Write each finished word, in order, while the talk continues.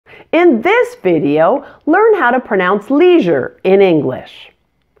In this video, learn how to pronounce leisure in English.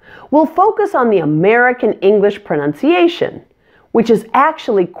 We'll focus on the American English pronunciation, which is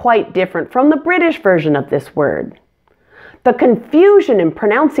actually quite different from the British version of this word. The confusion in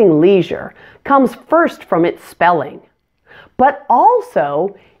pronouncing leisure comes first from its spelling, but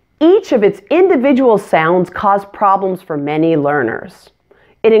also each of its individual sounds cause problems for many learners.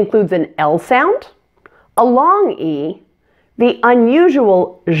 It includes an L sound, a long E, the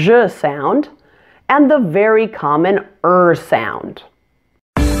unusual zh sound, and the very common sound.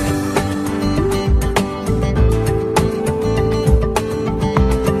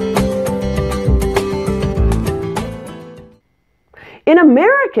 In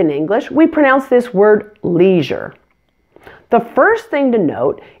American English, we pronounce this word leisure. The first thing to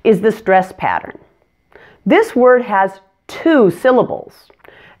note is the stress pattern. This word has 2 syllables,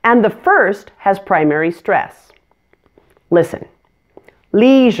 and the first has primary stress. Listen,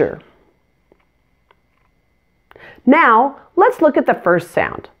 leisure. Now, let's look at the first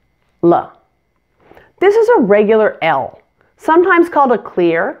sound, L. This is a regular L, sometimes called a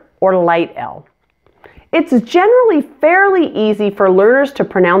clear or light L. It's generally fairly easy for learners to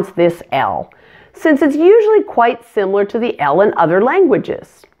pronounce this L, since it's usually quite similar to the L in other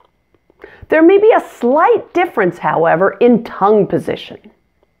languages. There may be a slight difference, however, in tongue position.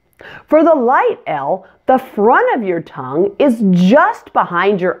 For the light L, the front of your tongue is just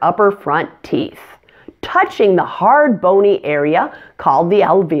behind your upper front teeth, touching the hard bony area called the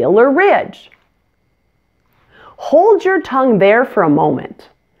alveolar ridge. Hold your tongue there for a moment.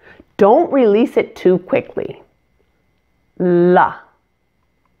 Don't release it too quickly. La.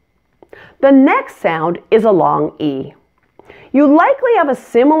 The next sound is a long E. You likely have a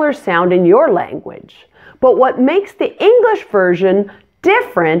similar sound in your language, but what makes the English version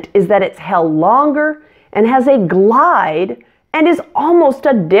different is that it's held longer and has a glide and is almost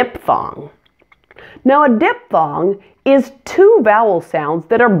a diphthong. Now, a diphthong is 2 vowel sounds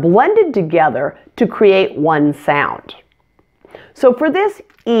that are blended together to create one sound. So for this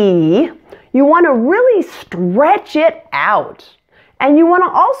E, you want to really stretch it out, and you want to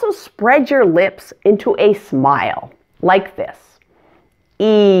also spread your lips into a smile, like this.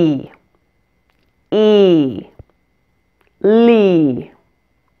 E, E, Lee.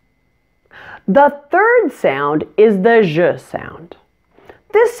 The third sound is the zh sound.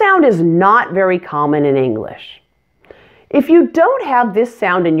 This sound is not very common in English. If you don't have this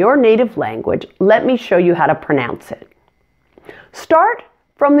sound in your native language, let me show you how to pronounce it. Start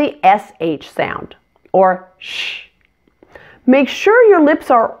from the sh sound, or sh. Make sure your lips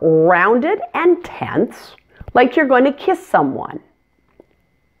are rounded and tense, like you're going to kiss someone.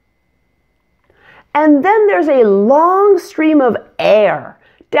 And then there's a long stream of air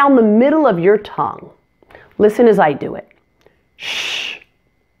down the middle of your tongue. Listen as I do it. Shh.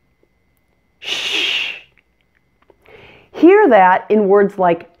 Shh. Hear that in words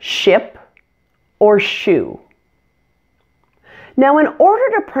like ship or shoe. Now, in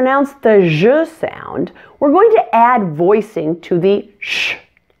order to pronounce the zh sound, we're going to add voicing to the sh,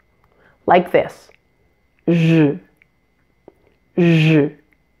 like this. Zh. Zh.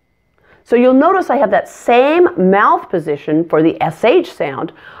 So you'll notice I have that same mouth position for the sh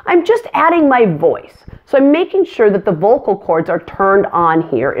sound. I'm just adding my voice. So I'm making sure that the vocal cords are turned on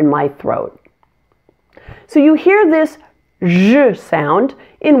here in my throat. So you hear this zh sound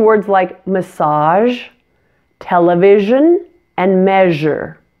in words like massage, television, and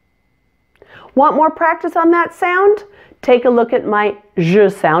measure. Want more practice on that sound? Take a look at my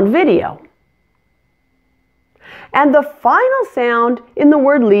zh sound video. And the final sound in the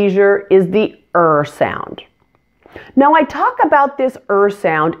word leisure is the sound. Now, I talk about this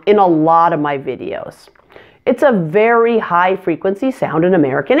sound in a lot of my videos. It's a very high frequency sound in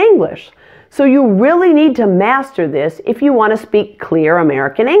American English, so you really need to master this if you want to speak clear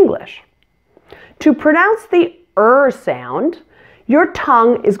American English. To pronounce the sound, your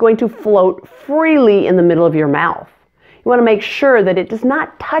tongue is going to float freely in the middle of your mouth. You want to make sure that it does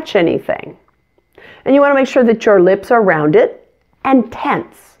not touch anything. And you want to make sure that your lips are rounded and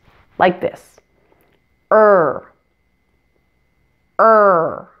tense, like this.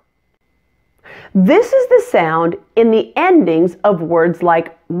 This is the sound in the endings of words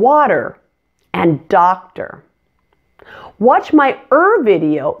like water and doctor. Watch my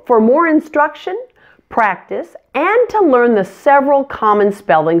video for more instruction, practice, and to learn the several common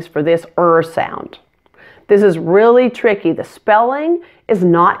spellings for this sound. This is really tricky. The spelling is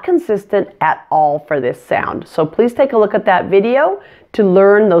not consistent at all for this sound. So please take a look at that video to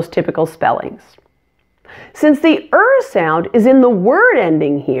learn those typical spellings. Since the sound is in the word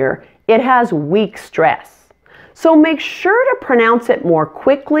ending here, it has weak stress. So make sure to pronounce it more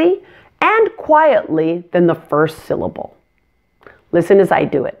quickly and quietly than the first syllable. Listen as I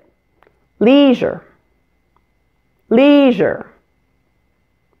do it. Leisure. Leisure.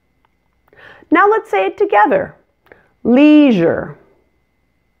 Now let's say it together. Leisure.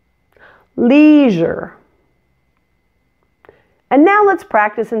 Leisure. And now let's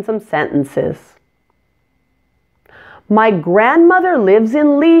practice in some sentences. My grandmother lives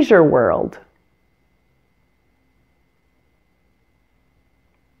in Leisure World.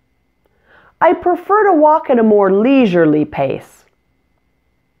 I prefer to walk at a more leisurely pace.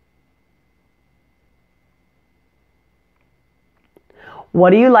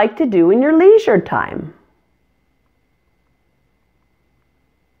 What do you like to do in your leisure time?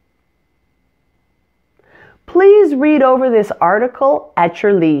 Please read over this article at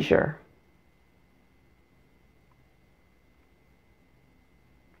your leisure.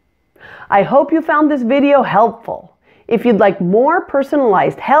 I hope you found this video helpful. If you'd like more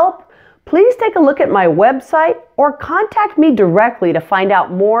personalized help, please take a look at my website or contact me directly to find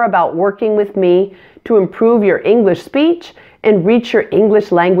out more about working with me to improve your English speech and reach your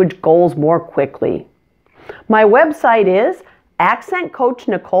English language goals more quickly. My website is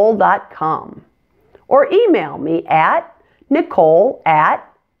accentcoachnicole.com or email me at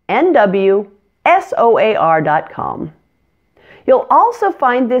nicole@nwsoar.com. You'll also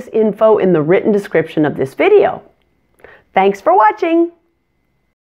find this info in the written description of this video. Thanks for watching.